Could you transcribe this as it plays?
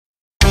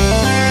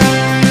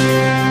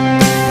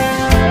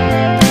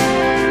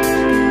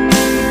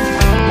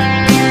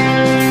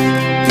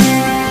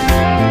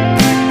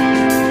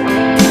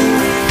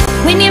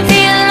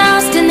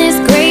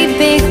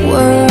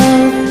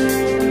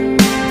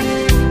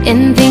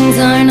and things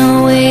aren't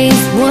always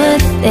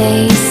what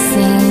they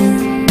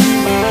seem.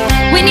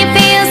 When you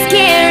feel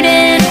scared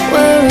and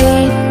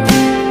worried,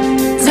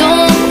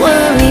 don't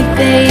worry,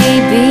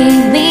 baby,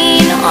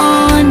 lean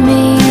on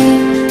me,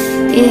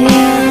 yeah.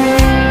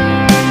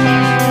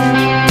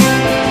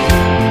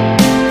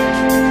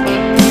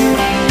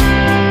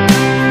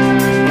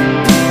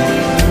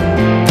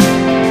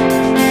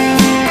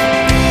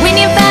 When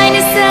you find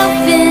yourself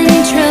in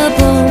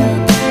trouble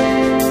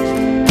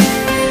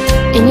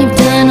and you've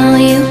done all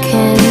you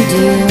can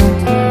do,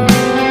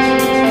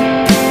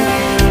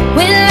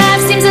 when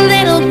life seems a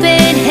little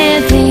bit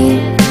heavy,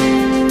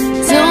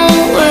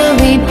 don't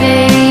worry,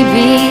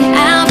 baby,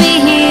 I'll be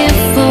here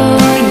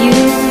for you.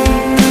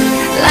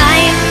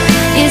 Life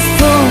is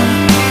full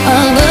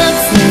of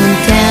ups and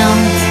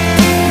downs,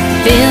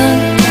 filled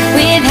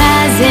with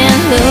highs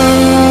and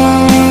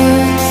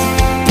lows.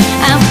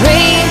 I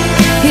pray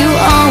you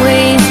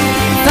always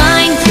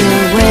find your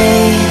way.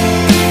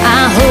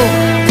 I hope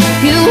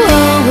you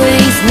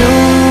always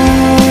know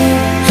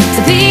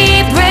to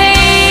be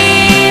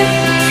brave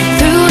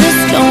through the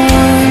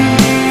storm,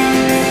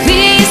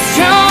 be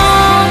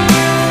strong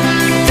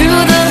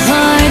through the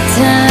hard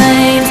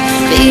times,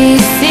 be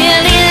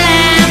silly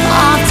lamb,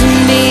 often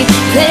be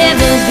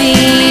clever, be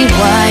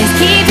wise,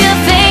 keep your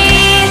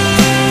faith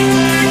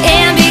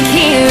and be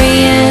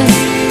curious,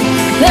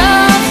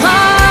 love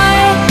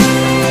hard,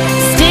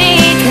 stay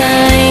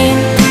kind,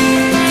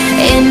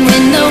 and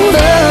when the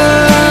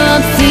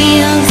world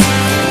feels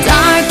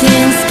dark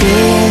and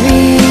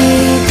scary,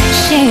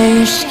 share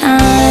your shine.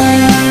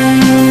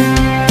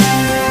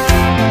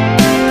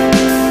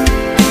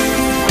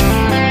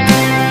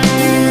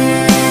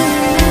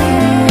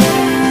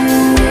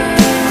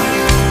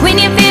 When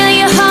you feel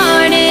your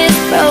heart is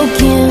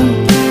broken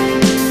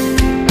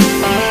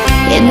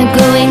and the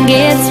going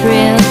gets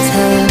real,